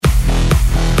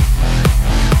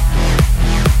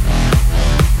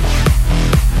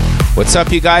What's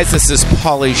up, you guys? This is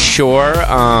Pauly Shore.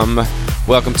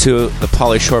 Welcome to the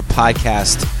Pauly Shore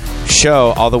podcast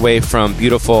show, all the way from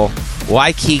beautiful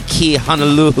Waikiki,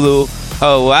 Honolulu,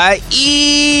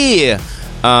 Hawaii.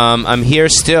 I'm here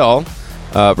still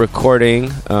recording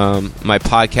my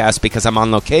podcast because I'm on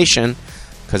location,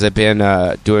 because I've been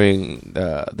doing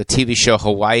the TV show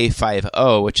Hawaii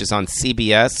 5-0, which is on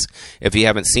CBS. If you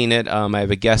haven't seen it, I have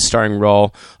a guest starring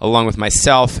role along with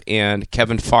myself and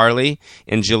Kevin Farley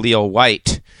and Jaleel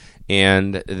White.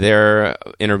 And their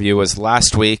interview was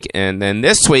last week. And then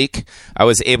this week, I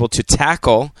was able to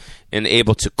tackle and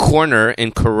able to corner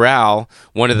and corral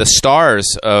one of the stars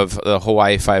of the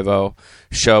Hawaii 5-0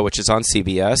 show, which is on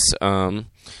CBS.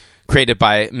 Created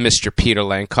by Mr. Peter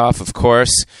Lankoff, of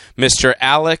course. Mr.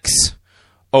 Alex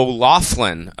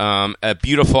O'Loughlin, a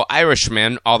beautiful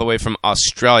Irishman all the way from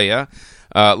Australia.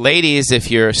 Ladies,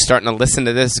 if you're starting to listen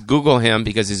to this, Google him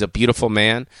because he's a beautiful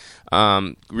man.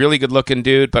 Really good-looking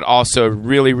dude, but also a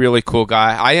really, really cool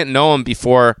guy. I didn't know him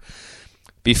before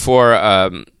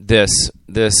this,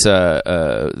 them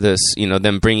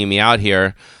bringing me out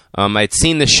here. I'd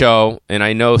seen the show, and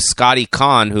I know Scotty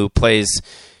Kahn, who plays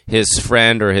his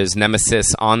friend or his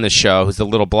nemesis on the show, who's the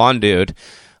little blonde dude.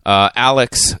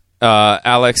 Alex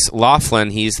Laughlin,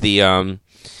 he's the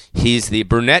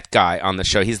brunette guy on the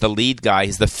show. He's the lead guy.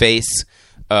 He's the face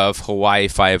of Hawaii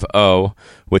 5-0,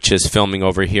 which is filming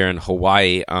over here in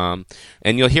Hawaii. And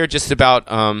you'll hear just about,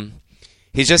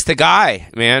 he's just a guy,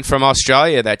 man, from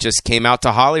Australia that just came out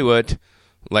to Hollywood,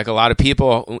 like a lot of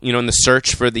people, in the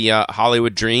search for the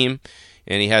Hollywood dream.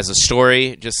 And he has a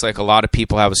story, just like a lot of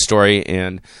people have a story.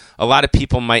 And a lot of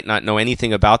people might not know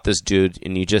anything about this dude,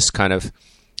 and you just kind of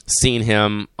seen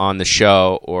him on the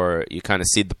show, or you kind of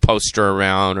see the poster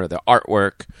around or the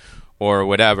artwork or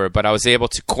whatever. But I was able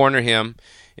to corner him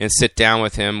and sit down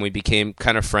with him. We became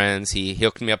kind of friends. He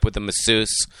hooked me up with a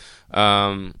masseuse,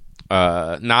 not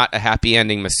a happy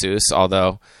ending masseuse,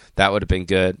 although that would have been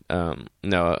good.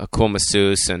 A cool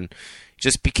masseuse, and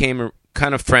just became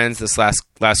kind of friends this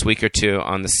last week or two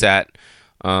on the set.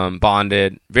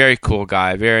 Bonded. Very cool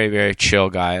guy. Very, very chill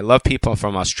guy. I love people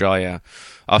from Australia.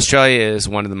 Australia is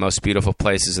one of the most beautiful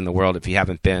places in the world. If you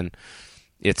haven't been,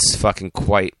 it's fucking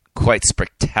quite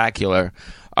spectacular.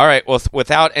 All right. Well,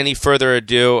 without any further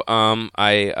ado,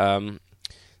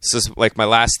 this is like my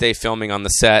last day filming on the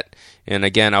set, and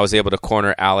again, I was able to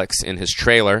corner Alex in his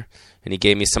trailer, and he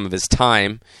gave me some of his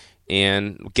time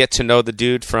and get to know the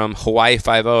dude from Hawaii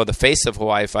 5-0, the face of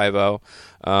Hawaii 5-0,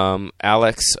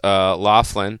 Alex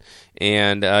Laughlin.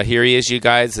 And here he is, you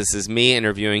guys. This is me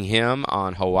interviewing him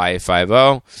on Hawaii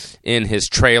 5-0 in his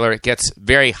trailer. It gets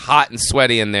very hot and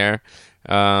sweaty in there,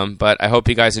 but I hope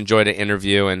you guys enjoyed the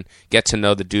interview and get to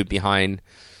know the dude behind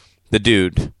the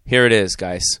dude. Here it is,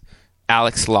 guys.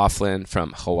 Alex Laughlin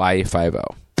from Hawaii 5-0.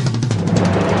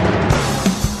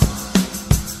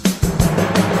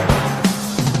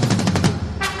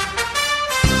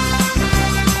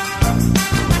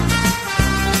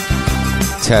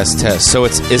 Test. So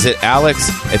is it Alex?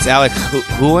 It's Alex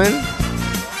Huan?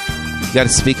 You got to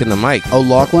speak in the mic. Oh,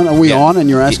 Lachlan? Are we on and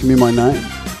you're asking me my name?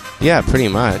 Yeah, pretty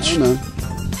much. I know.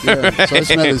 Yeah. So I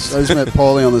just met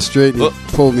Pauly on the street, and he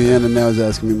pulled me in, and now he's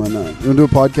asking me my name. You want to do a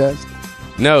podcast?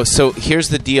 No, so here's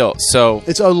the deal. So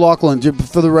it's O'Loughlin.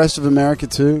 For the rest of America,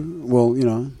 too, well,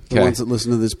 the ones that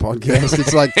listen to this podcast,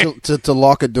 it's like to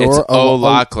lock a door. It's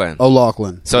O'Loughlin.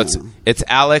 O'Loughlin. So it's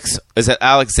Alex. Is it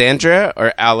Alexandra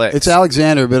or Alex? It's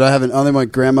Alexander, but I haven't. Only my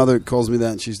grandmother calls me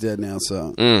that, and she's dead now,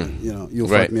 so, you'll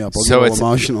fuck me up. I'll get a little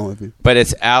emotional with you. But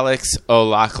it's Alex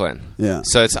O'Loughlin. Yeah.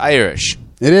 So it's Irish.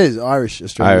 It is Irish,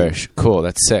 Australian. Irish. Cool.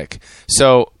 That's sick.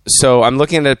 So I'm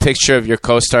looking at a picture of your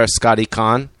co-star Scotty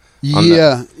Kahn.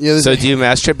 Yeah. So do you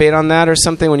masturbate on that or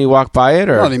something when you walk by it?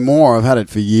 Or? Not anymore. I've had it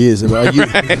for years. In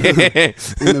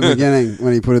the beginning,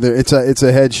 when he put it there, it's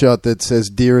a headshot that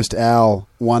says "Dearest Al,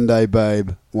 one day,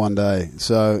 babe, one day."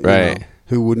 So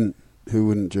who wouldn't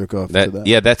jerk off to that?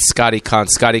 Yeah, that's Scotty Kahn.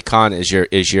 Scotty Kahn is your.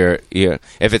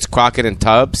 If it's Crockett and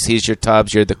Tubbs, he's your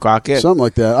Tubbs. You're the Crockett. Something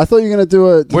like that. I thought you were gonna do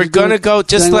a. We're gonna go.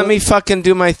 Just let me fucking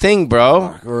do my thing,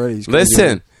 bro. Already.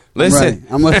 Listen.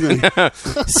 I'm listening.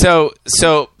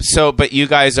 But you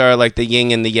guys are like the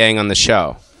yin and the yang on the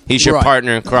show. He's your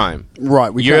partner in crime.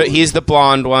 Right. He's the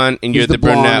blonde one, and you're the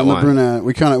brunette one. The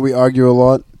brunette. We argue a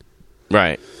lot.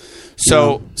 Right.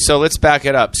 So let's back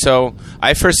it up. So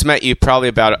I first met you probably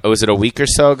about, was it a week or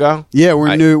so ago? Yeah,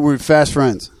 we're fast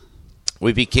friends.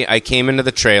 I came into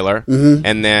the trailer, mm-hmm.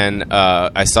 and then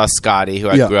I saw Scotty, who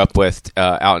I grew up with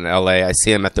out in L.A. I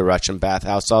see him at the Russian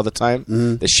bathhouse all the time.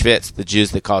 Mm-hmm. The Schwitz. The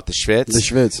Jews, they call it the Schwitz. The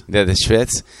Schwitz. They're the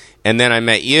Schwitz. And then I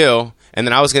met you, and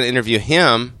then I was going to interview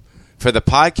him for the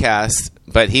podcast,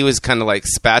 but he was kind of like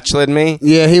spatulaed me.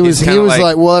 Yeah, he was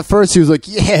like, well, at first he was like,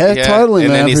 yeah totally,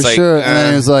 man, for sure. And then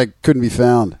he was like, couldn't be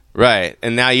found. Right,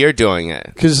 and now you're doing it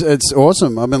because it's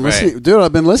awesome. I've been listening, dude.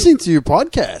 I've been listening to your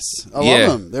podcasts. I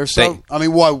love them. They're so. I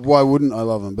mean, why wouldn't I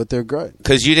love them? But they're great.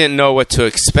 Because you didn't know what to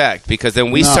expect. Because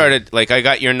then we started. Like, I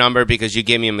got your number because you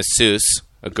gave me a masseuse,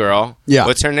 a girl. Yeah,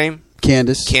 what's her name?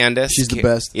 Candace. She's the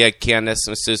best. Yeah, Candace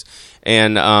masseuse,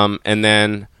 and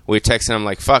then we texted. I'm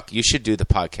like, fuck, you should do the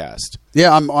podcast.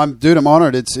 Yeah, I'm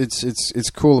honored. It's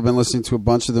cool. I've been listening to a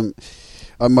bunch of them.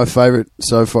 My favorite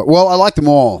so far. Well, I like them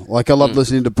all. Like, I love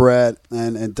listening to Brett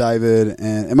and David.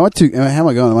 And how am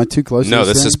I going? Am I too close? No, to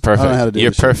this is perfect. I don't know how to do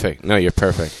You're this perfect. shit. No, you're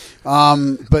perfect.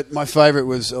 But my favorite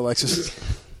was Alexis.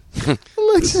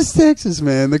 Alexis, Texas,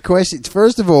 man. The question.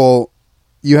 First of all,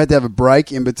 you had to have a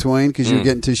break in between because you were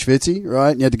getting too schwitzy, right?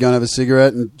 And you had to go and have a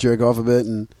cigarette and jerk off a bit.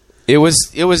 And it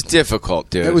was difficult,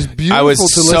 dude. It was beautiful. I was to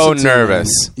so listen nervous.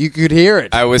 To, you could hear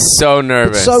it. I was so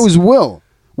nervous. But so was Will.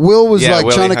 Will was like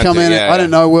Willie trying to come Hunter, in. I don't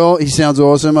know Will. He sounds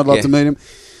awesome. I'd love to meet him.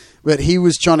 But he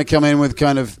was trying to come in with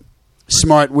kind of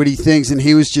smart, witty things, and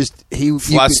he was just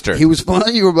flustered. He was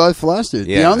funny. You were both flustered.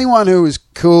 Yeah. The only one who was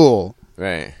cool,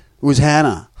 right, was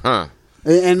Hannah. Huh?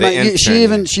 And she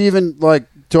even like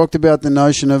talked about the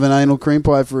notion of an anal cream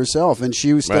pie for herself, and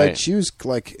she was she was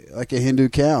like a Hindu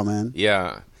cow, man.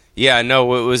 Yeah.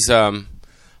 No, it was.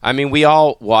 I mean, we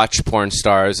all watch porn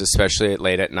stars, especially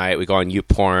late at night. We go on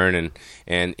YouPorn,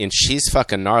 and she's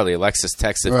fucking gnarly. Alexis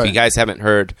Texas. If you guys haven't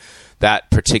heard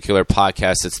that particular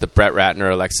podcast, it's the Brett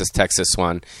Ratner, Alexis Texas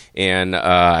one, and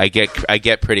I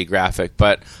get pretty graphic.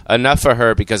 But enough for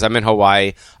her because I'm in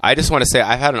Hawaii. I just want to say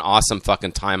I've had an awesome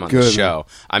fucking time on the show.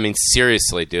 I mean,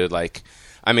 seriously, dude. Like,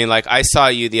 I saw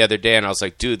you the other day, and I was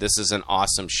like, dude, this is an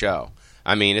awesome show.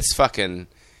 I mean, it's fucking.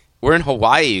 We're in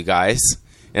Hawaii, you guys.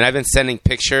 And I've been sending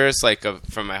pictures like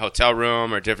from my hotel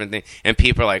room or different things, and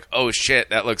people are like, "Oh shit,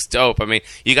 that looks dope." I mean,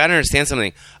 you got to understand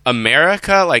something.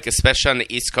 America, like especially on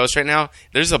the East Coast right now,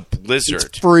 there's a blizzard.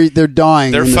 It's free. They're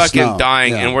dying. They're fucking snow.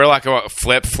 dying, and we're like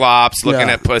flip flops, looking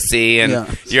at pussy, and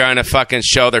you're on a fucking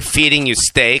show. They're feeding you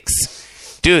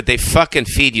steaks. Dude, they fucking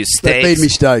feed you steaks. They feed me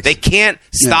steaks. They can't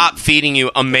stop feeding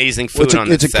you amazing food on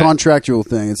the set. It's a contractual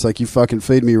thing. It's like you fucking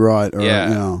feed me right, or you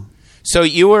know. So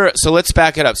let's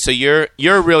back it up. So you're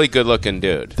a really good looking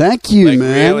dude. Thank you,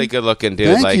 man. Really good looking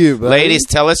dude. Thank you, buddy. Ladies,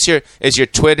 tell us your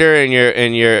Twitter and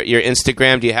your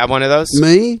Instagram. Do you have one of those?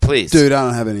 Me? Please. Dude, I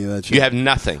don't have any of that shit. You have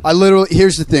nothing.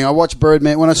 Here's the thing. I watched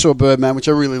Birdman when I saw Birdman, which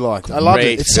I really liked. I loved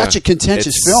it. It's such a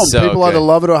contentious film. So people either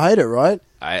love it or hate it, right?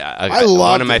 I loved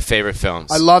one of my favorite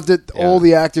films. I loved it. Yeah. All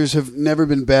the actors have never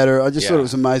been better. I just thought it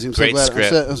was amazing. Great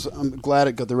script. I'm glad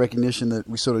it got the recognition that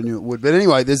we sort of knew it would. But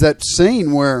anyway, there's that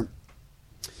scene where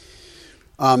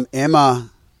Emma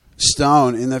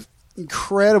Stone in the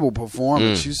incredible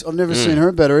performance. I've never seen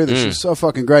her better either. She's so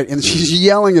fucking great, and she's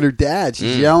yelling at her dad.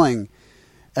 She's yelling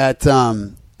at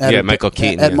Michael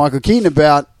Keaton Michael Keaton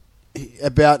about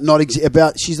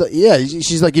she's like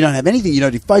you don't have anything. You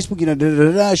don't do Facebook. You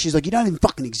don't She's like you don't even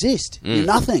fucking exist. You're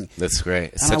nothing. That's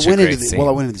great. It's and such a great scene. I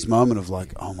went into this moment of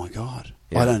like, oh my god.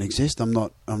 I don't exist. I'm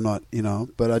not,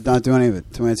 but I don't do any of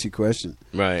it, to answer your question.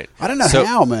 Right. I don't know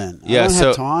how, man. I don't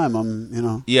have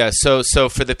time. Yeah, so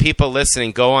for the people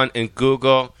listening, go on and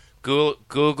Google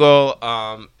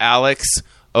Alex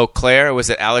Auclair. Was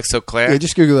it Alex Auclair? Yeah,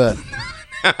 just Google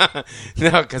that.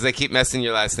 No, because I keep messing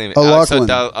your last name. O'Loughlin.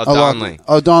 Alex O'Donnelly.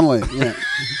 O'Donnelly, yeah.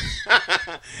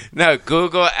 No,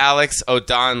 Google Alex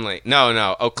O'Donnelly.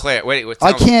 No, Auclair. Wait,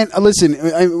 I can't listen.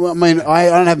 I mean, I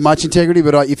don't have much integrity,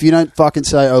 but if you don't fucking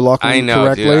say O'Loughlin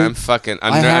correctly, dude,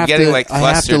 I'm getting like flustered.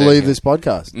 I have to leave this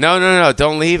podcast. No,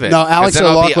 don't leave it. No, Alex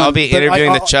O'Loughlin. I'll be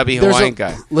interviewing the chubby Hawaiian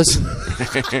guy. Listen,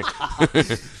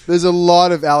 there's a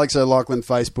lot of Alex O'Loughlin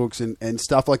Facebooks and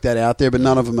stuff like that out there, but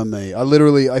none of them are me. I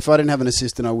literally, if I didn't have an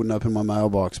assistant, I wouldn't open my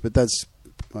mailbox. But that's.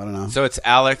 I don't know. So it's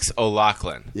Alex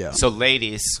O'Loughlin. Yeah. So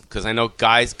ladies, because I know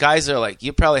guys are like,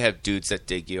 you probably have dudes that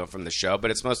dig you from the show,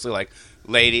 but it's mostly like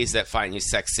ladies that find you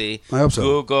sexy. I hope so.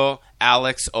 Google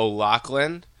Alex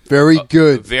O'Loughlin. Very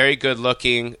good. Very good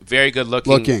looking.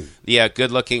 Yeah,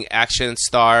 good looking action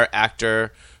star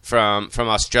actor from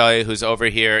Australia who's over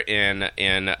here in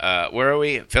where are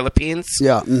we? Philippines?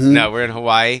 Yeah. Mm-hmm. No, we're in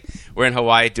Hawaii. We're in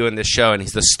Hawaii doing this show, and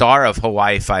he's the star of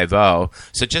Hawaii 5-0.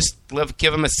 So just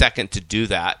give him a second to do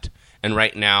that. And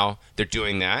right now they're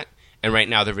doing that. and right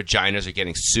now the vaginas are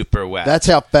getting super wet. That's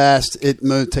how fast it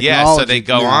moved. Technology. Yeah, so they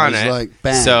go on it. Like,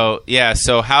 bam.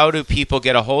 So how do people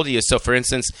get a hold of you? So for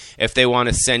instance, if they want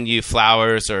to send you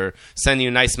flowers or send you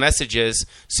nice messages,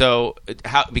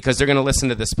 because they're going to listen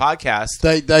to this podcast.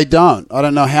 They don't. I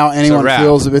don't know how anyone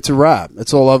feels if it's a rap.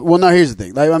 It's all over. Well, no, here's the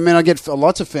thing. I get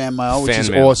lots of fan mail, which is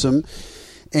awesome.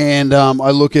 And I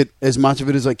look at as much of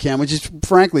it as I can, which is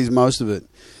frankly is most of it.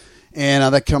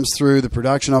 And that comes through the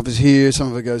production office here.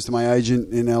 Some of it goes to my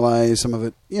agent in LA. Some of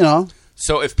it,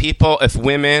 So if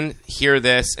women hear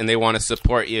this and they want to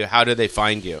support you, how do they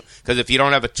find you? Because if you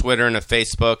don't have a Twitter and a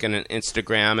Facebook and an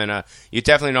Instagram you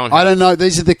definitely don't have... I don't know.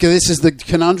 This is the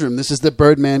conundrum. This is the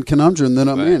Birdman conundrum that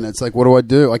I'm in. It's like, what do I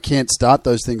do? I can't start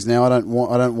those things now. I don't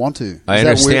want to. I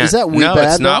understand. Is that weird? No,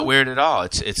 bad, it's not though? weird at all.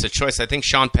 It's a choice. I think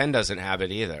Sean Penn doesn't have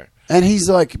it either. And he's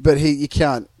like, but you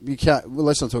can't. Well,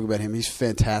 let's not talk about him. He's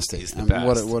fantastic. He's the best.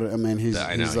 He's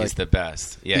the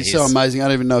best. Yeah, he's so amazing. I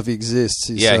don't even know if he exists.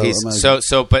 He's amazing.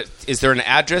 But is there an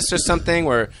address or something,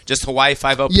 or just Hawaii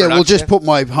 50 production? Yeah, we'll just put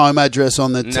my home address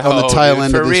on the tail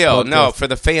end of this real. podcast. No, for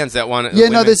the fans that want to. Yeah,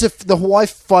 no, there's the Hawaii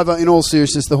 50. In all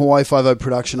seriousness, the Hawaii 50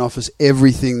 production offers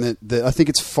everything that I think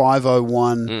it's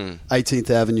 501 18th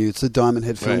Avenue. It's the Diamond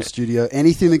Head Film Studio.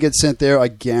 Anything that gets sent there, I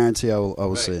guarantee I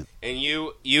will see it. And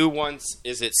you once,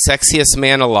 is it Sexiest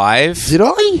Man Alive? Did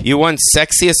I? You won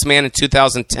Sexiest Man in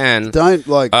 2010.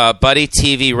 Buddy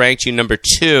TV ranked you number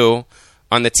 2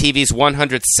 on the TV's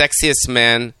 100 Sexiest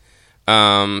Men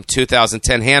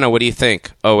 2010. Hannah, what do you think?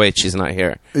 Oh wait, she's not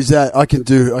here. Is that I can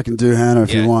do Hannah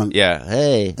if you want? Yeah.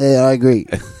 Hey, I agree.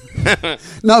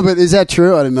 No, but is that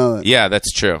true? I didn't know that. Yeah,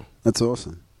 that's true. That's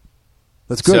awesome.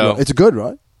 That's good. Right? It's good,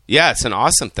 right? Yeah, it's an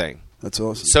awesome thing. That's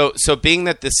awesome. So being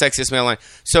that the Sexiest Man Alive,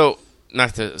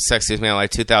 not the Sexiest Man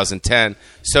Alive 2010.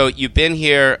 So you've been in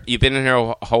here,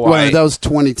 Hawaii. Wait, that was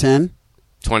 2010.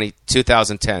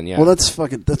 2010. Yeah. Well, that's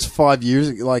 5 years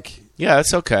ago. Like, yeah,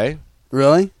 that's okay.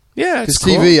 Really? Yeah, because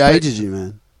TV ages you,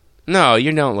 man. No,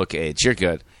 you don't look aged. You're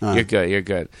good. Oh. You're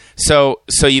good. So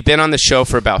you've been on the show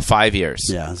for about 5 years.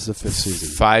 Yeah, this is the 5th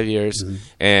season. 5 years,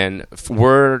 and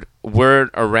word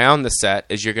around the set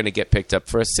is you're going to get picked up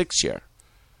for a 6th year.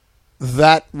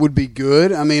 That would be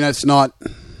good. I mean, it's not.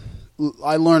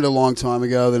 I learned a long time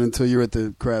ago that until you're at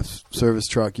the craft service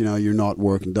truck, you're not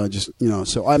working. Don't just,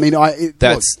 So I mean,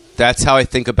 that's how I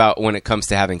think about when it comes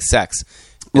to having sex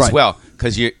as well.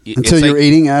 Because until you're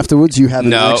eating afterwards, you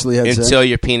haven't actually had sex. Until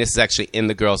your penis is actually in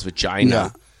the girl's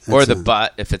vagina or the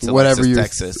butt, if it's whatever Alexis, your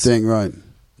Texas. Thing, right?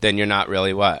 Then you're not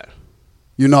really what?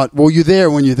 You're not. Well, you're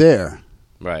there when you're there.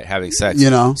 Right, having sex.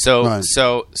 So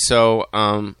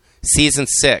season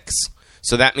 6.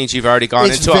 So that means you've already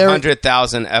gone into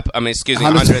 100,000.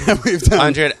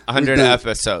 100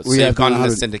 episodes. So you've gone into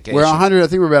syndication. We're 100. I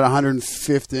think we're about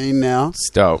 115 now.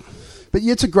 It's dope. But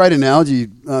it's a great analogy,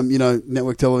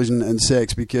 network television and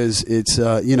sex, because it's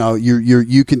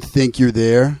you can think you're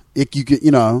there.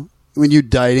 When you're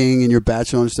dating and you're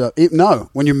bachelor and stuff.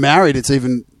 When you're married, it's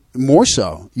even more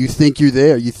so. You think you're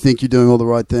there. You think you're doing all the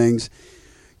right things.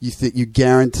 You think you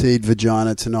guaranteed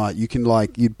vagina tonight. You can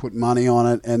you'd put money on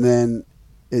it, and then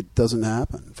it doesn't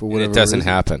happen for whatever. It doesn't reason.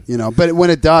 happen. But when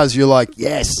it does, you're like,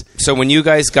 yes. So when you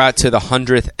guys got to the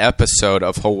 100th episode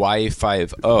of Hawaii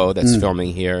 50, that's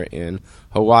filming here in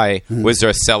Hawaii, was there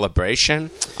a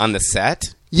celebration on the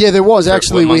set? Yeah, there was.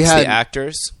 Actually, we had the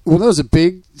actors. Well, there was a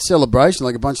big celebration.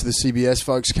 Like a bunch of the CBS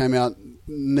folks came out.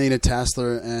 Nina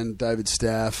Tassler and David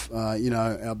Staff,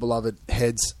 our beloved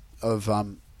heads of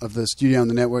the studio and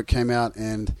the network, came out,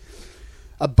 and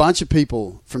a bunch of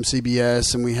people from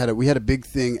CBS, and we had a big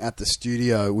thing at the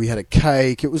studio. We had a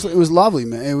cake. It was lovely,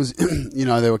 man. It was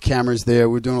there were cameras there.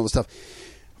 We were doing all the stuff.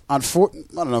 I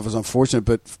don't know if it was unfortunate,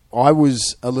 but I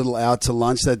was a little out to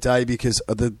lunch that day because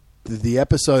the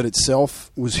episode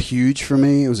itself was huge for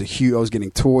me. It was I was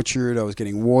getting tortured. I was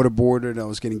getting waterboarded. I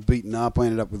was getting beaten up. I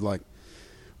ended up with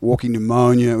walking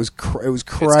pneumonia. It was crazy. It's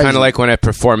kind of like when I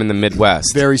perform in the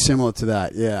Midwest. Very similar to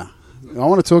that, yeah. I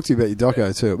want to talk to you about your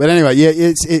doco too. But anyway,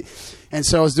 yeah, and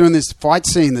so I was doing this fight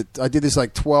scene that I did this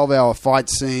 12-hour fight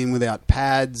scene without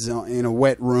pads in a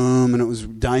wet room, and it was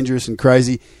dangerous and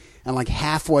crazy. And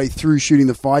halfway through shooting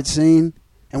the fight scene,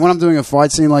 and when I'm doing a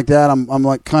fight scene like that, I'm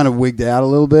kind of wigged out a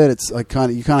little bit. It's you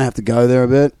kind of have to go there a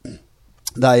bit.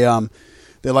 They're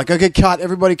like, okay, cut,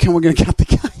 everybody, we're going to cut the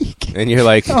cake. And you're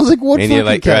like, and I was like, what? And you're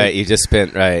like, cake? Right, you just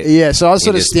spent right. Yeah, so I was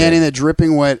sort of standing there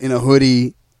dripping wet in a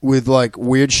hoodie with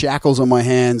weird shackles on my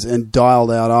hands and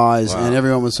dialed out eyes, and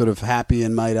everyone was sort of happy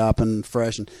and made up and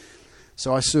fresh, and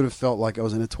so I sort of felt like I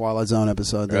was in a Twilight Zone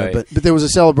episode there. Right. But there was a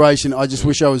celebration. I just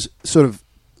wish I was sort of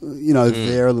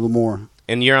there a little more.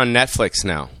 And you're on Netflix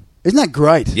now. Isn't that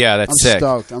great? Yeah, that's I'm sick.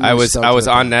 Stoked. I was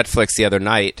on Netflix the other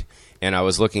night, and I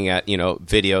was looking at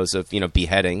videos of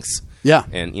beheadings,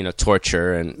 and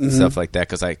torture and stuff like that,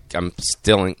 because I'm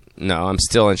still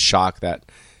in shock that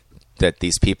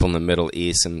these people in the Middle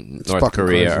East and North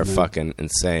Korea crazy, are fucking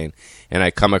insane. And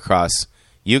I come across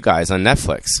you guys on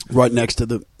Netflix, right next to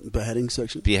the beheading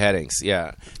section. Beheadings,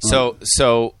 yeah. So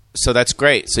that's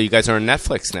great. So you guys are on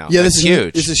Netflix now. Yeah, that's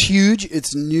huge. This is huge.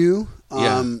 It's new.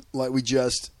 Yeah.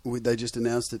 They just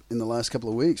announced it in the last couple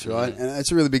of weeks, right? And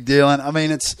it's a really big deal. And I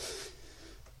mean, it's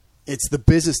the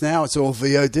business now. It's all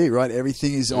VOD, right?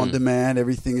 Everything is on demand.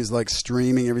 Everything is like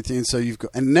streaming. Everything. So and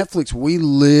Netflix. We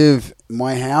live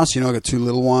my house. I got 2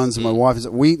 little ones, and my wife is.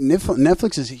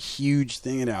 Netflix is a huge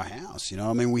thing in our house.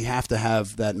 I mean, we have to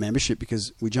have that membership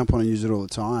because we jump on and use it all the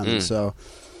time. And so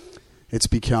it's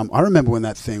become. I remember when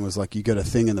that thing was like you got a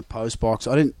thing in the post box.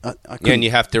 I and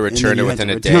you have to return it within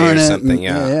a day or something.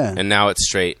 Yeah. And now it's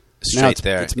straight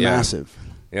there. It's massive.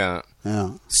 Yeah.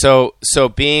 Yeah. So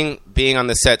being on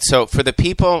the set. So for the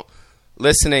people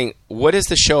listening, what is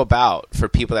the show about for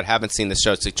people that haven't seen the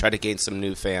show? To try to gain some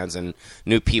new fans and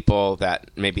new people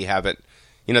that maybe haven't.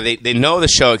 They know the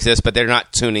show exists, but they're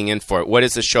not tuning in for it. What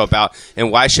is the show about,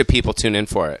 and why should people tune in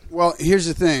for it? Well, here's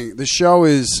the thing. The show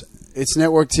it's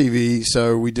network TV,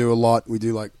 so we do a lot. We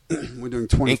do we're doing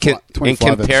 25 and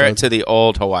compare episodes. it to the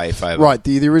old Hawaii Five-0. Right,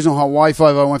 the original Hawaii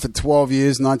Five-0 went for 12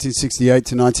 years, 1968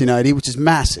 to 1980, which is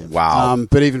massive. Wow.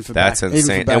 But even for that's back,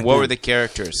 insane. Even for back and what then. were the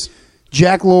characters?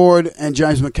 Jack Lord and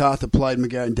James MacArthur played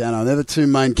McGarrett and Dano. They're the 2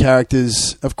 main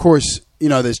characters. Of course,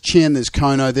 there's Chin, there's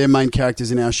Kono. They're main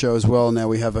characters in our show as well. Now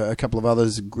we have a couple of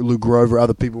others, Lou Grover,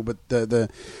 other people. But the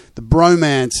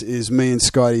bromance is me and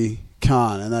Scotty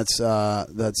Khan, and that's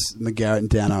McGarrett and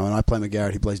Dano, and I play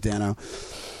McGarrett. He plays Dano.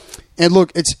 And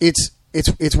look,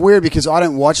 it's weird because I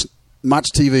don't watch much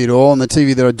TV at all, and the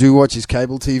TV that I do watch is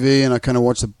cable TV, and I kind of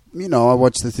watch I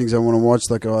watch the things I want to watch,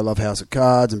 like I love House of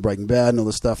Cards and Breaking Bad and all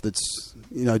the stuff that's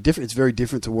different. It's very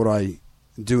different to what I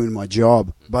do in my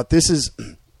job, but this is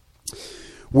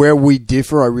where we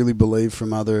differ. I really believe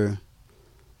from other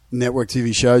network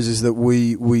TV shows is that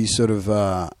we sort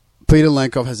of. Peter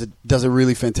Lenkov does a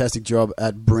really fantastic job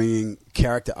at bringing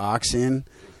character arcs in.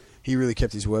 He really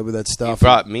kept his word with that stuff. He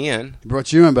brought me in. He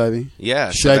brought you in, baby.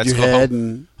 Yeah. Shaved your head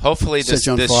and hopefully this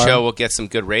fire. show will get some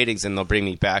good ratings and they'll bring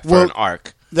me back for an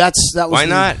arc. That was Why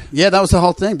not? Yeah, that was the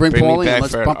whole thing. Bring Pauly in.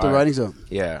 Let's bump the ratings up.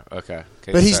 Yeah. Okay.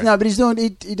 But he's doing.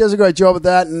 He does a great job at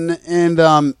that,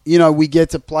 and we get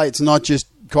to play. It's not just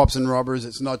cops and robbers.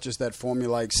 It's not just that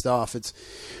formulaic stuff.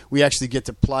 We actually get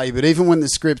to play. But even when the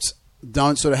scripts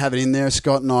don't sort of have it in there,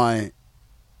 Scott and I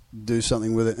do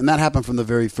something with it, and that happened from the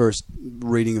very first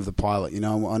reading of the pilot,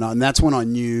 and that's when I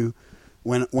knew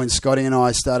when Scotty and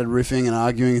I started riffing and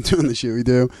arguing and doing the shit we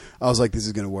do, I was like, this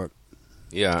is going to work.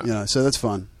 Yeah, so that's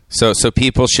fun. So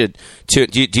people should. Do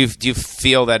you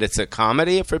feel that it's a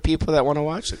comedy for people that want to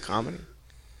watch a comedy?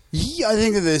 Yeah, I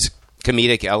think that there's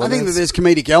comedic elements. I think that there's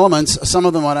comedic elements. Some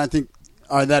of them I don't think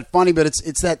are that funny, but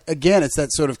it's that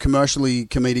sort of commercially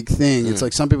comedic thing. It's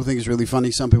like some people think it's really funny,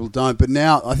 some people don't. But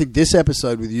now I think this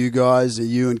episode with you guys,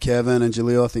 you and Kevin and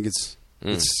Jaleel, I think it's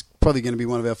probably going to be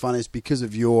one of our funniest because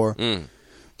of your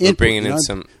input, bringing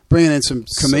in some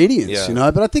comedians,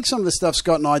 But I think some of the stuff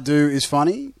Scott and I do is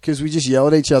funny because we just yell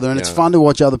at each other, and it's fun to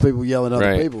watch other people yell at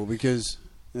other people because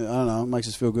I don't know, it makes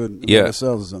us feel good about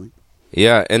ourselves or something.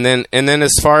 Yeah, and then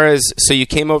as far as so you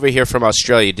came over here from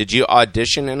Australia. Did you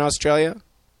audition in Australia?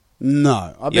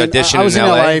 No, I was in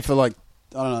LA for like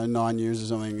 9 years or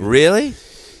something. Really?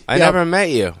 I never met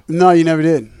you. No, you never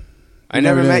did. I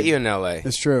never met you in LA.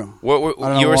 It's true.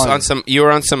 You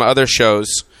were on some other shows.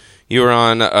 You were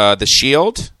on The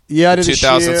Shield. Yeah, I did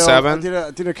 2007.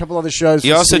 I did a couple other shows.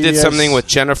 You also CBS. did something with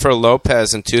Jennifer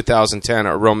Lopez in 2010,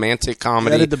 a romantic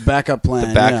comedy. Yeah, I did The Backup Plan.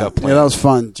 The Backup Plan. Yeah, that was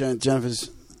fun. Jennifer's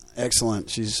excellent.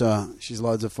 She's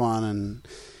loads of fun, and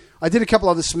I did a couple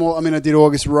other small. I did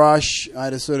August Rush. I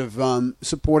had a sort of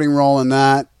supporting role in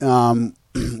that,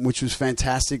 which was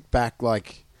fantastic. Back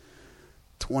like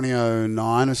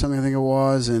 2009 or something, I think it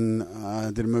was, and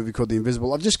I did a movie called The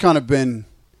Invisible. I've just kind of been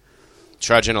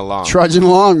trudging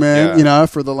along, man. Yeah.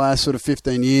 For the last sort of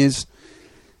 15 years.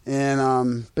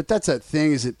 And but that's that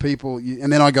thing is that people.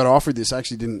 And then I got offered this. I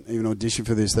actually didn't even audition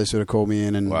for this. They sort of called me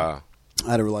in, and wow.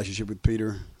 I had a relationship with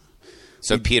Peter.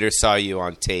 So Peter saw you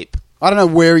on tape. I don't know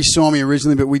where he saw me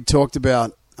originally, but we talked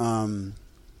about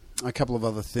a couple of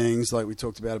other things. Like we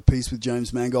talked about a piece with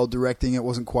James Mangold directing. It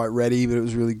wasn't quite ready, but it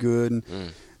was really good. And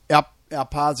our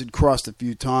paths had crossed a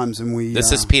few times, and we.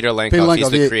 This is Peter Lenkov. He's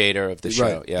the creator of the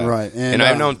show. Right, yeah, right. And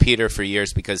I've known Peter for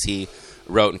years because he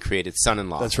wrote and created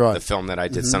Son-in-Law. That's right. The film that I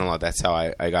did, Son-in-Law. That's how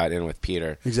I got in with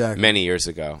Peter. Exactly. Many years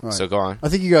ago. Right. So go on. I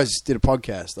think you guys did a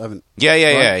podcast. I haven't.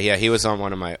 Yeah. He was on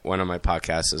one of my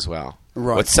podcasts as well.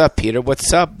 Right. What's up, Peter?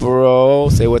 What's up, bro?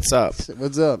 Say what's up.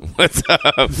 What's up? What's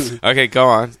up? Okay, go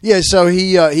on. Yeah, so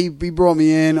he brought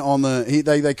me in on the.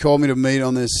 They called me to meet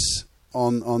on this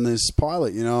this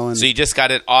pilot, And So you just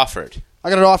got it offered. I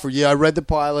got it offered. Yeah, I read the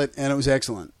pilot and it was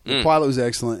excellent. The pilot was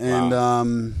excellent,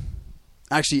 and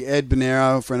actually Ed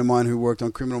Bonero, a friend of mine who worked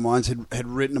on Criminal Minds, had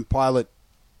written a pilot,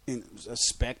 a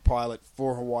spec pilot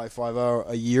for Hawaii 5-0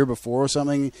 a year before or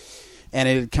something. And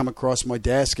it had come across my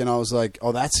desk, and I was like,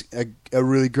 "Oh, that's a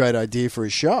really great idea for a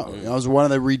show." I was, why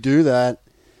don't they redo that?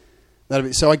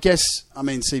 So I guess,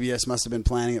 CBS must have been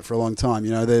planning it for a long time.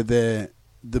 They're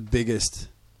the biggest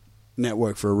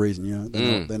network for a reason.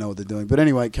 They know what they're doing. But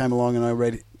anyway, it came along, and I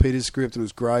read Peter's script, and it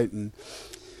was great. And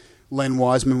Len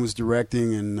Wiseman was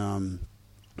directing, and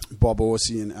Bob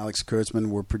Orsi and Alex Kurtzman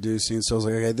were producing. So I was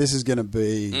like, okay, this is going to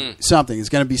be something. It's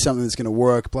going to be something that's going to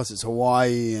work. Plus, it's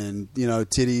Hawaii and,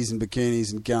 titties and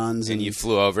bikinis and guns. And you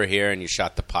flew over here and you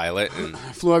shot the pilot. And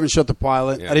I flew over and shot the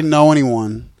pilot. Yeah. I didn't know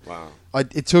anyone. Wow.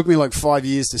 It took me like 5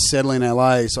 years to settle in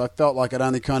L.A., so I felt like I'd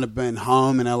only kind of been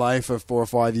home in L.A. for 4 or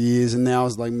 5 years, and now I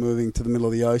was like moving to the middle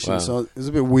of the ocean. Wow. So it was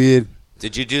a bit weird.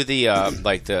 Did you do the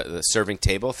the serving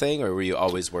table thing, or were you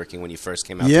always working when you first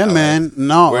came out? Yeah, to LA? man.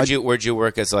 No. Where'd you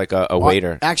work as like a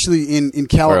waiter? Actually, in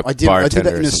California, I did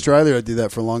that in or Australia. I did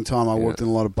that for a long time. I worked in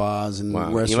a lot of bars and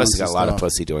restaurants. You must have got a lot of stuff.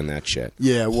 pussy doing that shit.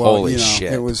 Yeah, well, holy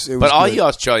shit. It was but all good. you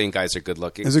Australian guys are good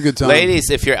looking. It was a good time. Ladies,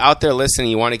 if you're out there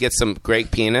listening, you want to get some great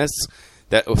penis,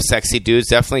 sexy dudes,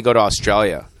 definitely go to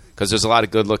Australia. Because there's a lot of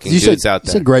good-looking dudes out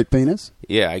there. You said great penis?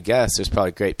 Yeah, I guess. There's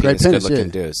probably great penis good-looking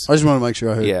dudes. I just want to make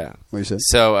sure I heard what you said.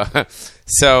 So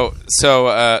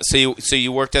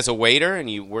you worked as a waiter, and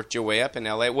you worked your way up in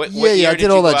L.A.? What year I did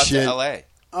all that shit. To L.A.?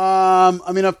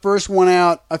 I first went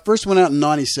out in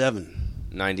 97.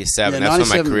 97. Yeah, That's 97.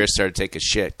 when my career started to take a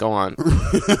shit. Go on.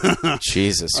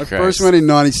 Jesus Christ. I first went in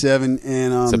 97,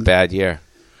 and it's a bad year.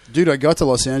 Dude, I got to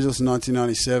Los Angeles in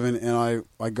 1997, and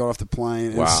I got off the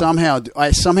plane, Wow. and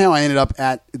somehow I ended up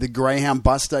at the Greyhound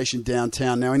bus station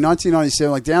downtown. Now, in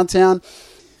 1997, like downtown,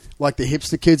 like the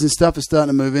hipster kids and stuff are starting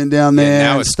to move in down there. Yeah,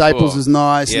 now and it's Staples cool. is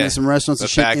nice, Yeah. and there's some restaurants But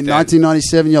and shit. back In then-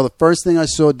 1997, the first thing I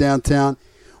saw downtown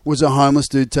was a homeless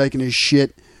dude taking his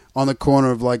shit on the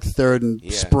corner of like 3rd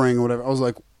and Spring or whatever. I was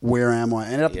like, where am I? I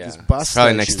ended up at this bus station.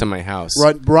 Probably next to my house.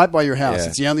 Right by your house. Yeah.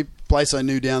 It's the only place I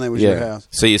knew down there was your house.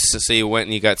 So you went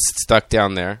and you got stuck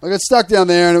down there. I got stuck down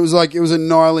there, and it was a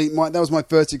gnarly. That was my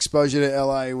first exposure to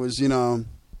LA. Was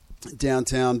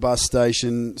downtown bus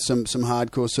station, some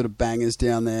hardcore sort of bangers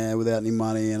down there without any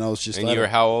money, and I was just. And you were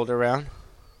how old around?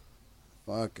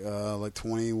 Like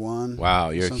 21.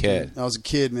 Wow, you're a kid. I was a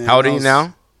kid, man. How old are you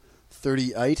now?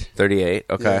 38. 38.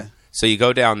 Okay. Yeah. So you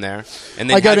go down there, and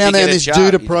then I go down there, and this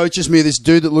dude approaches me. This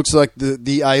dude that looks like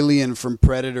the alien from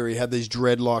Predator. He had these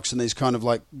dreadlocks and these kind of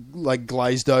like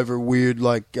glazed over, weird,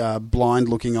 blind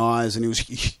looking eyes, and he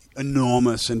was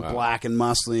enormous and black and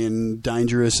muscly and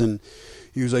dangerous. And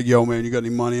he was like, "Yo, man, you got any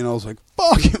money?" And I was like,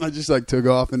 "Fuck!" And I just took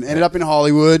off and ended up in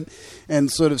Hollywood and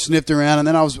sort of sniffed around. And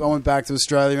then I went back to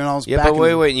Australia, and I was back. But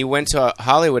wait, you went to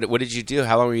Hollywood. What did you do?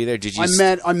 How long were you there? Did you? I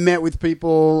met with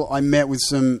people. I met with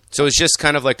some. So it was just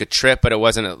kind of like a trip, but it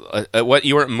wasn't what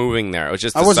you weren't moving there. It was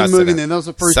just. I wasn't moving there. That was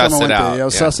the first time I went there. Yeah, I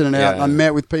was sussing it out. Yeah. I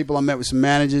met with people. I met with some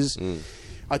managers.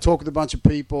 I talked with a bunch of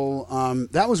people.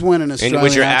 That was when an Australian And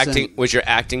was your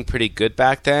acting pretty good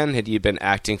back then? Had you been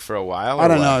acting for a while? I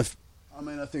don't know.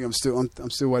 I think I'm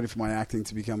still waiting for my acting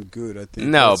to become good. I think.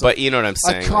 No, but you know what I'm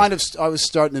saying. I was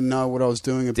starting to know what I was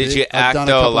doing a bit. Did you act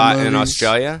a lot in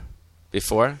Australia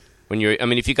before?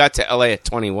 If you got to LA at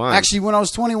 21. Actually, when I was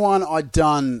 21, I'd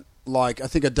done I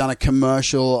think I'd done a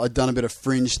commercial. I'd done a bit of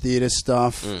fringe theater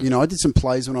stuff. I did some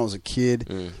plays when I was a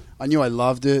kid. I knew I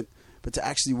loved it, but to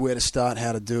actually where to start,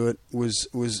 how to do it was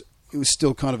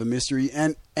still kind of a mystery.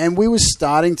 And we were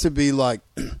starting to be like.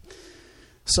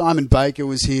 Simon Baker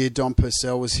was here. Don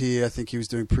Purcell was here. I think he was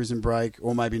doing Prison Break,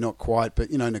 or maybe not quite. But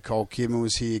Nicole Kidman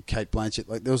was here. Kate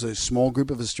Blanchett. There was a small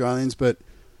group of Australians, but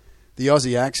the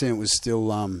Aussie accent was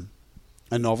still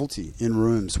a novelty in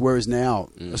rooms. Whereas now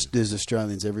there's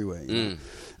Australians everywhere.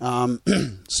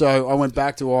 So I went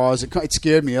back to Oz. It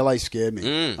scared me. LA scared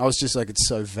me. I was just like, it's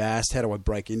so vast. How do I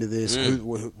break into this?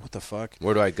 What the fuck?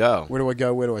 Where do I go? Where do I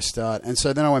go? Where do I start? And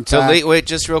so then I went back. So wait,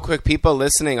 just real quick, people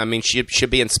listening, should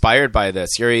be inspired by this.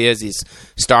 Here he is. He's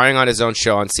starring on his own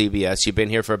show on CBS. You've been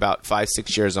here for about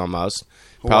 5-6 years almost.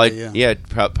 Probably,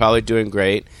 probably doing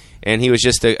great. And he was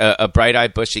just a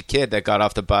bright-eyed, bushy kid that got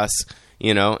off the bus,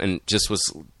 and just was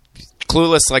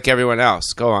clueless like everyone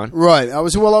else. Go on. Right. I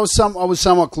was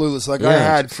somewhat clueless. Like I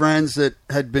had friends that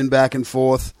had been back and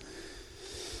forth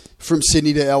from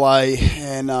Sydney to LA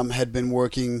and had been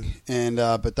working, and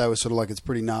but they were sort of like, it's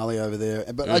pretty gnarly over there.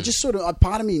 But I just sort of,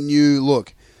 part of me knew,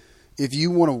 look, if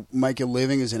you want to make a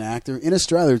living as an actor in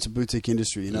Australia, it's a boutique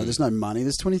industry. You know, there's no money.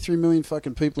 There's 23 million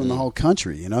fucking people in the whole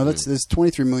country. You know, there's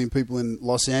 23 million people in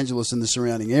Los Angeles and the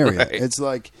surrounding area. Right. It's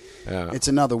like it's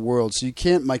another world. So you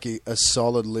can't make a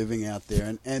solid living out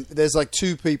there. And there's like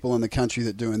 2 people in the country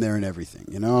that do in there and everything.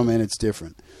 You know, I mean, it's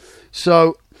different.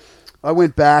 So I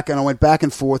went back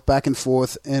and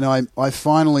forth, and I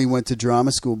finally went to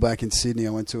drama school back in Sydney. I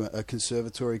went to a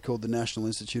conservatory called the National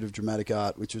Institute of Dramatic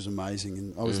Art, which was amazing.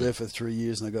 And I was there for 3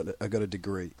 years, and I got a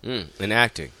degree in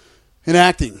acting. In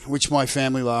acting, which my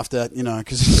family laughed at, you know,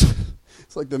 because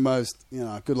it's like the most, you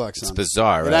know, good luck, son. It's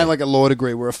bizarre, right? It ain't like a law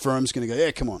degree where a firm's going to go,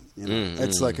 yeah, come on. You know,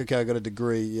 it's like, okay, I got a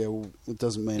degree. Yeah, well, it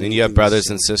doesn't mean anything. And you have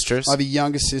brothers and sisters? I have a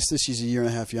younger sister. She's a year and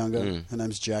a half younger. Her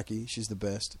name's Jackie. She's the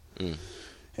best.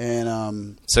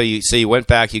 And so you went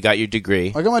back, you got your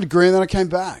degree. I got my degree, and then I came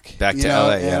back to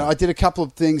LA. And I did a couple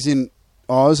of things in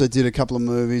Oz. I did a couple of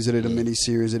movies. I did a mini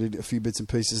series. I did a few bits and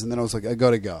pieces, and then I was like, I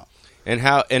got to go. And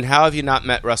how have you not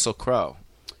met Russell Crowe?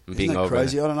 Isn't that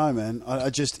crazy? I don't know, man. I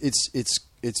just it's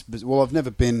well, I've never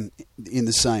been in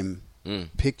the same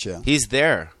picture. He's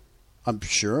there. I'm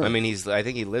sure. I mean, I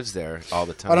think he lives there all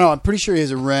the time. I don't know. I'm pretty sure he has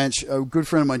a ranch. A good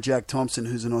friend of mine, Jack Thompson,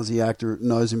 who's an Aussie actor,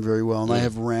 knows him very well. And they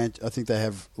have ranch. I think they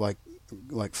have like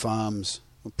farms,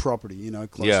 property, you know,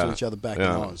 close to each other back in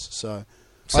Oz. So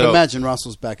I'd imagine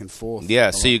Russell's back and forth. Yeah.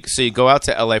 So you go out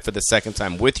to LA for the second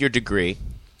time with your degree.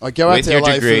 I go out to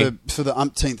LA for the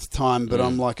umpteenth time, but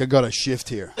I'm like, I got to shift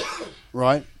here,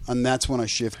 right? And that's when I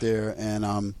shift there,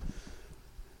 and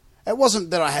it wasn't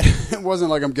that it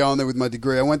wasn't like I'm going there with my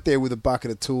degree. I went there with a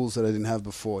bucket of tools that I didn't have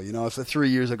before. You know, for 3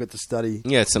 years I got to study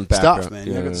some background stuff, man.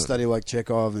 I got to study like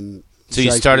Chekhov and. So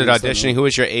you started auditioning. Who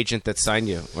was your agent that signed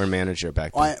you or manager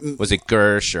back then? Was it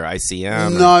Gersh or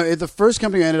ICM? No, the first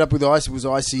company I ended up with was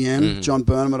ICM. John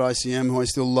Burnham at ICM, who I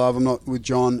still love. I'm not with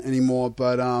John anymore,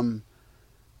 but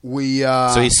we.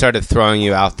 So he started throwing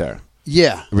you out there.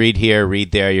 Yeah. Read here,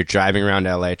 read there. You're driving around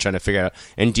LA trying to figure out.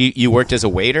 And you worked as a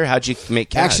waiter? How'd you make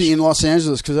cash? Actually, in Los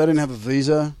Angeles, because I didn't have a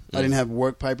visa. I didn't have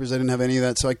work papers. I didn't have any of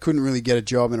that. So I couldn't really get a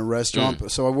job in a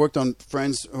restaurant. So I worked on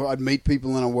friends. I'd meet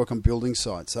people and I'd work on building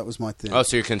sites. That was my thing. Oh,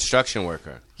 so you're a construction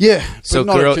worker. Yeah. So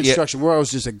not a construction where I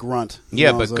was just a grunt.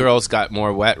 Yeah, but girls got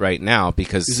more wet right now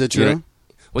because... Is that true? You know,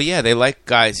 well, yeah, they like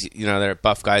guys, you know, they're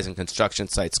buff guys in construction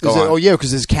sites. Go on. Oh, yeah,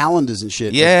 because there's calendars and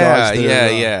shit.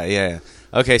 Yeah.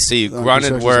 Okay, so you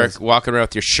grunted work, walking around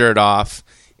with your shirt off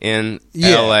in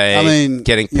LA,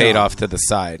 getting paid off to the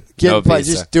side. Getting paid,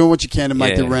 just doing what you can to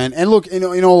make the rent. And look,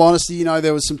 in all honesty, you know,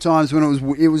 there was some times when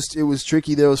it was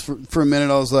tricky. There was for a minute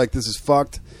I was like, this is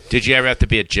fucked. Did you ever have to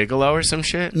be a gigolo or some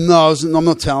shit? No, I'm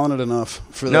not talented enough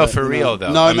for that. No, for real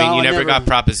though. No, I mean, you never got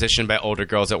propositioned by older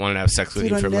girls that wanted to have sex with you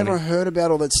for money. I never heard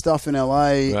about all that stuff in LA.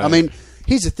 Right. I mean,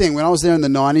 here's the thing: when I was there in the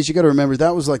 '90s, you got to remember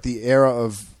that was like the era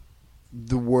of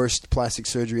the worst plastic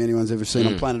surgery anyone's ever seen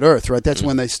on planet Earth, right? That's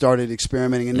when they started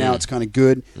experimenting, and now it's kind of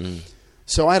good.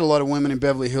 So I had a lot of women in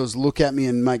Beverly Hills look at me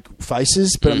and make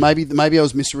faces, but maybe I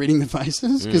was misreading the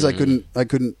faces because I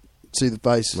couldn't see the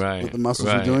face, what the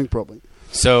muscles were doing properly.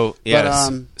 So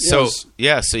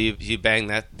so you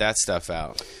banged that stuff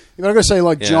out. But I got to say,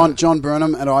 like John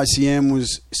Burnham at ICM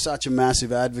was such a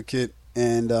massive advocate,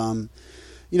 and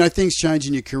you know, things change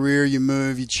in your career, you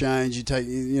move, you change, you take,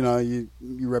 you know,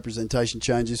 your representation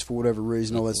changes for whatever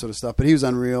reason, all that sort of stuff. But he was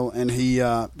unreal, and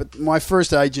but my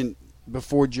first agent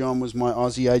before John was my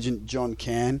Aussie agent, John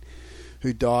Cann,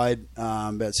 who died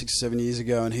about 6 or 7 years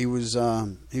ago, and he was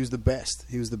the best.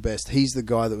 He was the best. He's the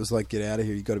guy that was like, get out of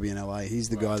here, you got to be in LA. He's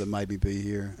the guy that made me be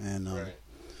here, and.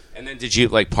 And then did you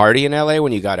like party in LA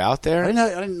when you got out there? I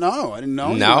didn't know.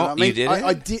 No, I mean, you didn't?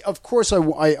 I did. Of course,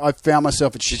 I found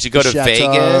myself at Did you go to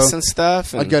Vegas and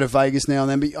stuff? I'd go to Vegas now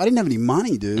and then, but I didn't have any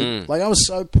money, dude. Like, I was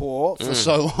so poor for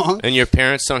so long. And your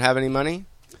parents don't have any money?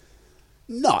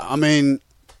 No, I mean,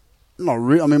 not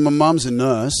really. I mean, my mum's a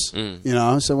nurse, you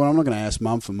know, so I'm not going to ask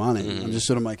mum for money. I'm just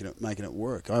sort of making it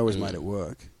work. I always made it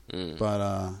work,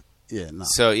 but. Yeah, no.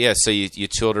 So you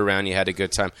tooled around, you had a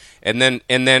good time, and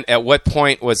then at what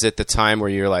point was it the time where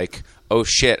you're like, oh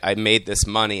shit, I made this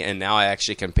money, and now I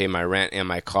actually can pay my rent and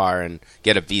my car and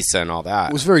get a visa and all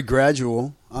that? It was very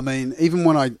gradual. I mean, even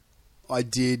when I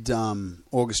did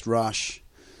August Rush,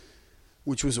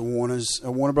 which was a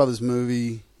Warner Brothers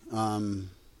movie,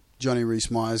 Johnny Rhys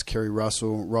Meyers, Kerry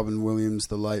Russell, Robin Williams,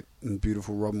 the late and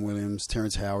beautiful Robin Williams,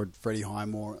 Terrence Howard, Freddie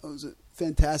Highmore. It was a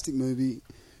fantastic movie.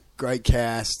 Great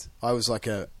cast. I was like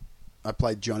a I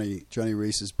played Johnny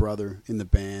Reese's brother in the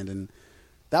band, and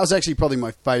that was actually probably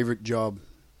my favorite job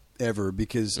ever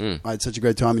because I had such a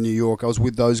great time in New York. I was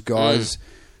with those guys.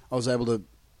 I was able to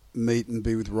meet and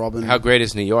be with Robin. How great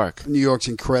is New York? New York's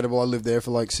incredible. I lived there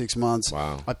for like 6 months.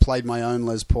 Wow. I played my own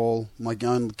Les Paul, my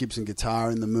own Gibson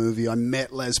guitar in the movie. I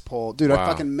met Les Paul. Dude, I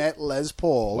fucking met Les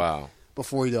Paul. Wow.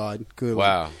 Before he died. Good.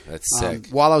 Wow, that's sick.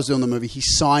 While I was doing the movie, he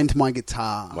signed my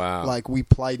guitar. Wow. Like, we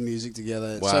played music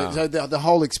together. Wow. So the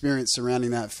whole experience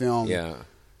surrounding that film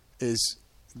is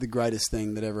the greatest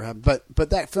thing that ever happened. But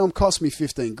that film cost me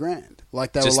 $15,000.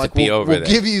 Like, they just were like, we'll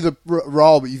give you the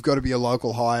role, but you've got to be a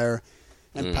local hire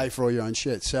and pay for all your own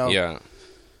shit. So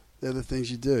they're the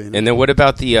things you do. You know? And then what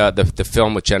about the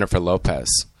film with Jennifer Lopez?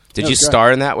 Did you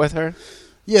star in that with her?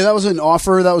 Yeah, that was an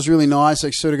offer. That was really nice. I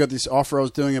sort of got this offer. I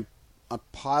was doing a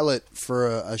pilot for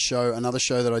another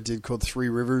show that I did called Three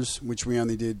Rivers, which we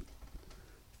only did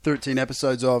 13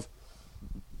 episodes of.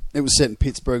 It was set in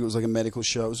Pittsburgh. It was like a medical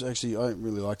show. It was actually, I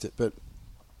really liked it. But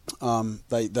I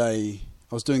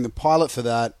was doing the pilot for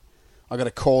that. I got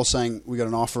a call saying, we got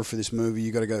an offer for this movie.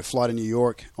 You got to fly to New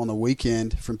York on the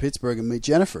weekend from Pittsburgh and meet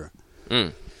Jennifer.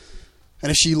 And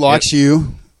if she likes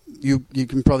you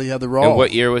can probably have the role. And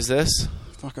what year was this?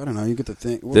 Fuck, I don't know. You get the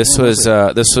thing. This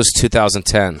was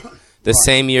 2010. The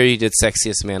same year you did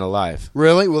Sexiest Man Alive.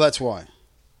 Really? Well, that's why.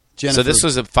 Jennifer, so this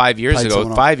was 5 years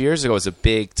ago. 5 years ago was a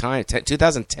big time.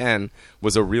 2010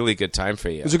 was a really good time for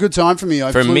you. It was a good time for me.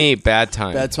 For me, bad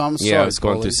time. Bad time. Sorry, I was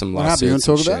going Pauly. through some what lawsuits. You want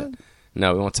to talk about it?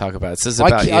 No, we won't talk about it. This is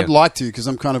about you. I'd like to because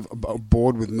I'm kind of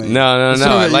bored with me. No.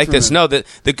 I like this. No,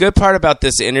 the good part about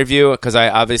this interview, because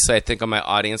I think on my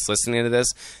audience listening to this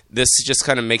just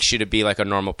kind of makes you to be like a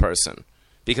normal person.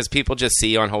 Because people just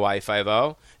see you on Hawaii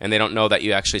 5-0 and they don't know that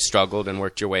you actually struggled and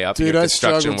worked your way up. Dude, and you're a I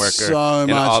construction worker so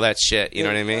and much. all that shit. You know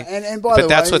what I mean? And by the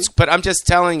way, but I'm just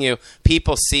telling you,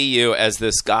 people see you as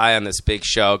this guy on this big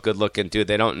show, good looking dude.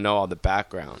 They don't know all the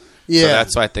background. Yeah, so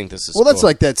that's why I think this is. Well,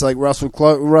 cool. That's like Russell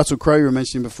Crowe you were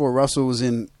mentioning before. Russell was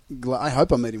in. I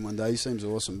hope I meet him one day. He seems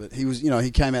awesome, but he was.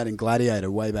 He came out in Gladiator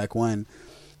way back when,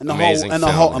 and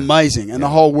the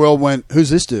whole world went, "Who's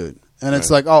this dude?" And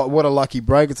it's like, oh, what a lucky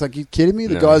break. It's like, you kidding me?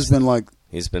 The guy's been like...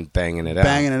 He's been banging it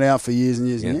out for years and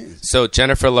years and years. So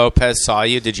Jennifer Lopez saw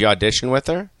you. Did you audition with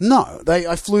her? No.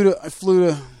 I flew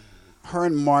to her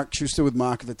and Mark. She was still with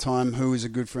Mark at the time, who is a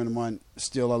good friend of mine.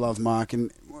 Still, I love Mark.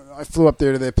 And I flew up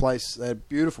there to their place. They had a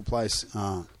beautiful place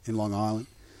in Long Island.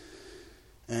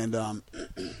 And,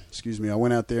 excuse me, I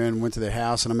went out there and went to their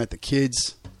house and I met the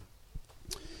kids.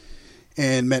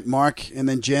 And met Mark, and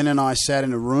then Jen and I sat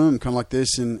in a room kind of like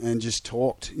this and just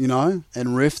talked, and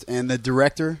riffed. And the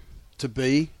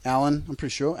director-to-be, Alan, I'm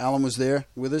pretty sure, Alan was there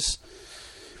with us.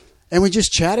 And we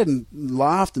just chatted and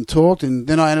laughed and talked. And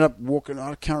then I ended up walking,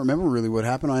 I can't remember really what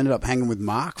happened. I ended up hanging with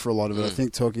Mark for a lot of it, I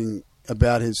think, talking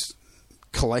about his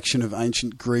collection of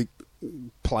ancient Greek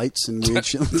plates and weird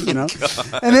shit,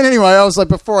 And then anyway, I was like,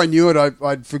 before I knew it,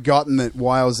 I'd forgotten that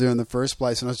why I was there in the first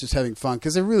place, and I was just having fun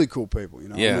because they're really cool people,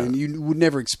 Yeah. I mean, you would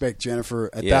never expect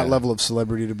Jennifer at that level of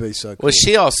celebrity to be so cool. Well,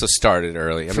 she also started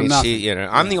early. I mean,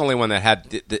 I'm the only one that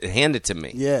had handed to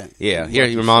me. Yeah. Yeah. Here,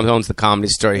 your mom owns the Comedy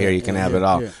Store. Here, you can have it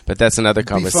all. Yeah. But that's another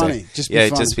conversation. Be funny.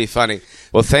 Just be funny.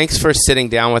 Well, thanks for sitting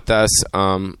down with us.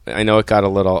 I know it got a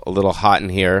little hot in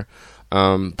here.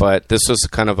 But this was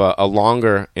kind of a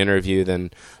longer interview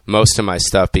than most of my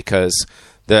stuff because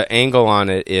the angle on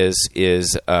it is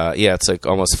it's like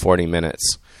almost 40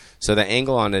 minutes. So the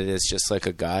angle on it is just like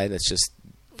a guy that's just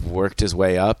worked his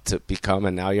way up to become,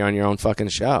 and now you're on your own fucking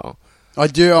show. I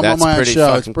do. I'm on my own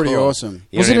show. It's pretty awesome.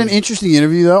 Was it an interesting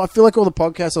interview, though? I feel like all the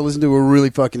podcasts I listened to were really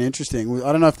fucking interesting.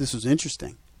 I don't know if this was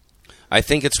interesting. I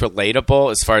think it's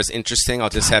relatable as far as interesting. I'll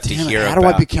just have to hear about. How do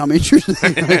I become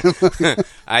interesting?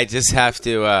 I just have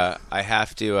to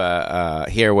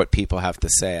hear what people have to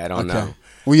say. I don't know.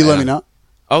 Will you let me know?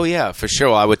 Oh, yeah, for sure.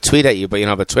 Well, I would tweet at you, but you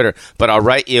don't have a Twitter. But I'll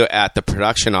write you at the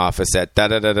production office at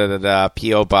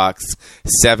P.O. Box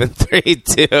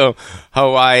 732,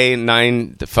 Hawaii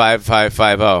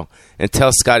 95550. And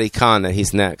tell Scotty Kahn that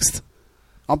he's next.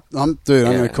 I'm going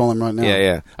to call him right now.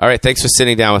 Yeah. All right, thanks for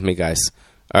sitting down with me, guys.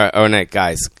 All right,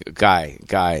 guys. Guy.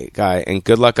 And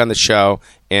good luck on the show,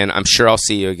 and I'm sure I'll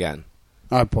see you again.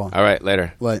 All right, Paul. All right,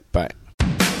 later. Bye.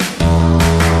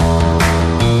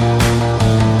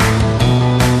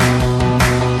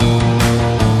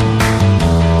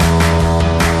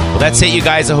 Well, that's it, you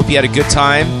guys. I hope you had a good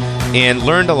time and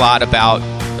learned a lot about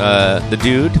the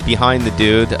dude behind the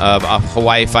dude of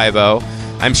Hawaii 5-0.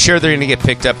 I'm sure they're going to get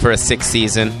picked up for a 6th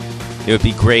season. It would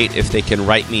be great if they can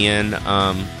write me in.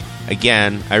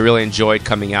 Again, I really enjoyed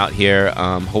coming out here.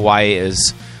 Hawaii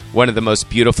is one of the most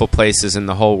beautiful places in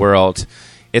the whole world.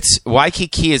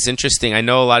 Waikiki is interesting. I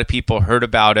know a lot of people heard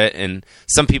about it, and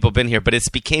some people have been here, but it's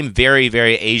became very,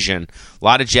 very Asian. A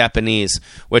lot of Japanese,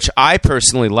 which I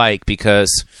personally like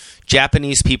because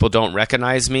Japanese people don't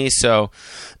recognize me. So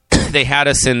they had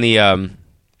us in the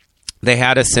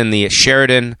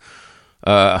Sheraton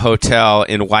hotel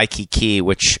in Waikiki,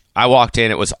 which I walked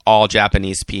in. It was all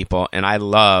Japanese people, and I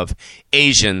love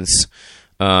Asians,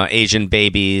 Asian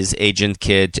babies, Asian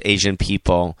kids, Asian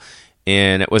people.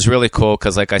 And it was really cool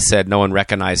because, like I said, no one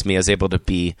recognized me. I was able to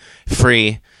be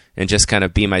free and just kind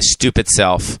of be my stupid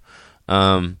self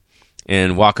and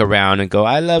walk around and go,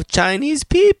 I love Chinese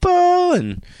people,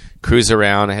 and cruise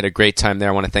around. I had a great time there.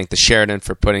 I want to thank the Sheraton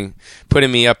for putting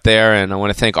me up there, and I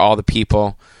want to thank all the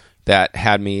people that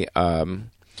had me on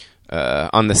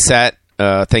the set.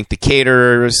 Thank the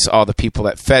caterers, all the people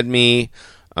that fed me,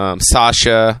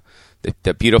 Sasha,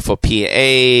 the beautiful PA,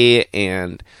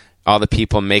 and all the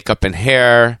people in makeup and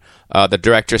hair, the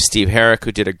director, Steve Herrick,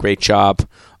 who did a great job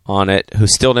on it, who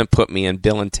still didn't put me in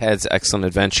Bill and Ted's Excellent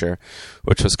Adventure,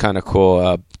 which was kind of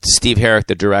cool. Steve Herrick,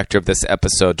 the director of this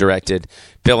episode, directed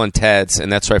Bill and Ted's,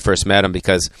 and that's where I first met him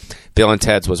because Bill and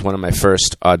Ted's was one of my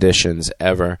first auditions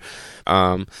ever.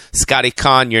 Scotty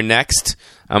Khan, you're next.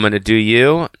 I'm going to do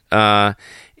you. And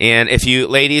if you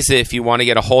want to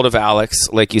get a hold of Alex,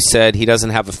 like you said, he doesn't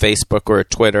have a Facebook or a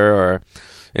Twitter or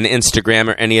an Instagram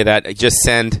or any of that. Just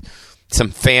send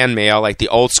some fan mail, like the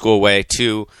old school way,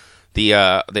 to the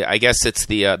I guess it's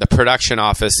the production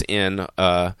office in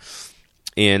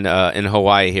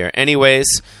Hawaii here.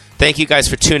 Anyways, thank you guys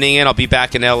for tuning in. I'll be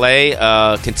back in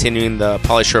LA, continuing the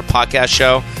Pauly Shore podcast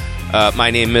show. My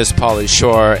name is Pauly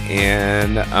Shore,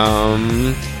 and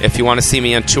if you want to see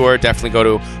me on tour, definitely go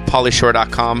to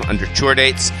paulyshore.com under tour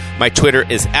dates. My Twitter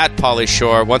is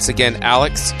 @PaulyShore. Once again,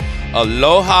 Alex,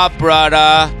 aloha,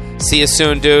 brother. See you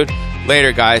soon, dude.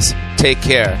 Later, guys. Take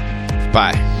care.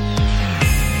 Bye.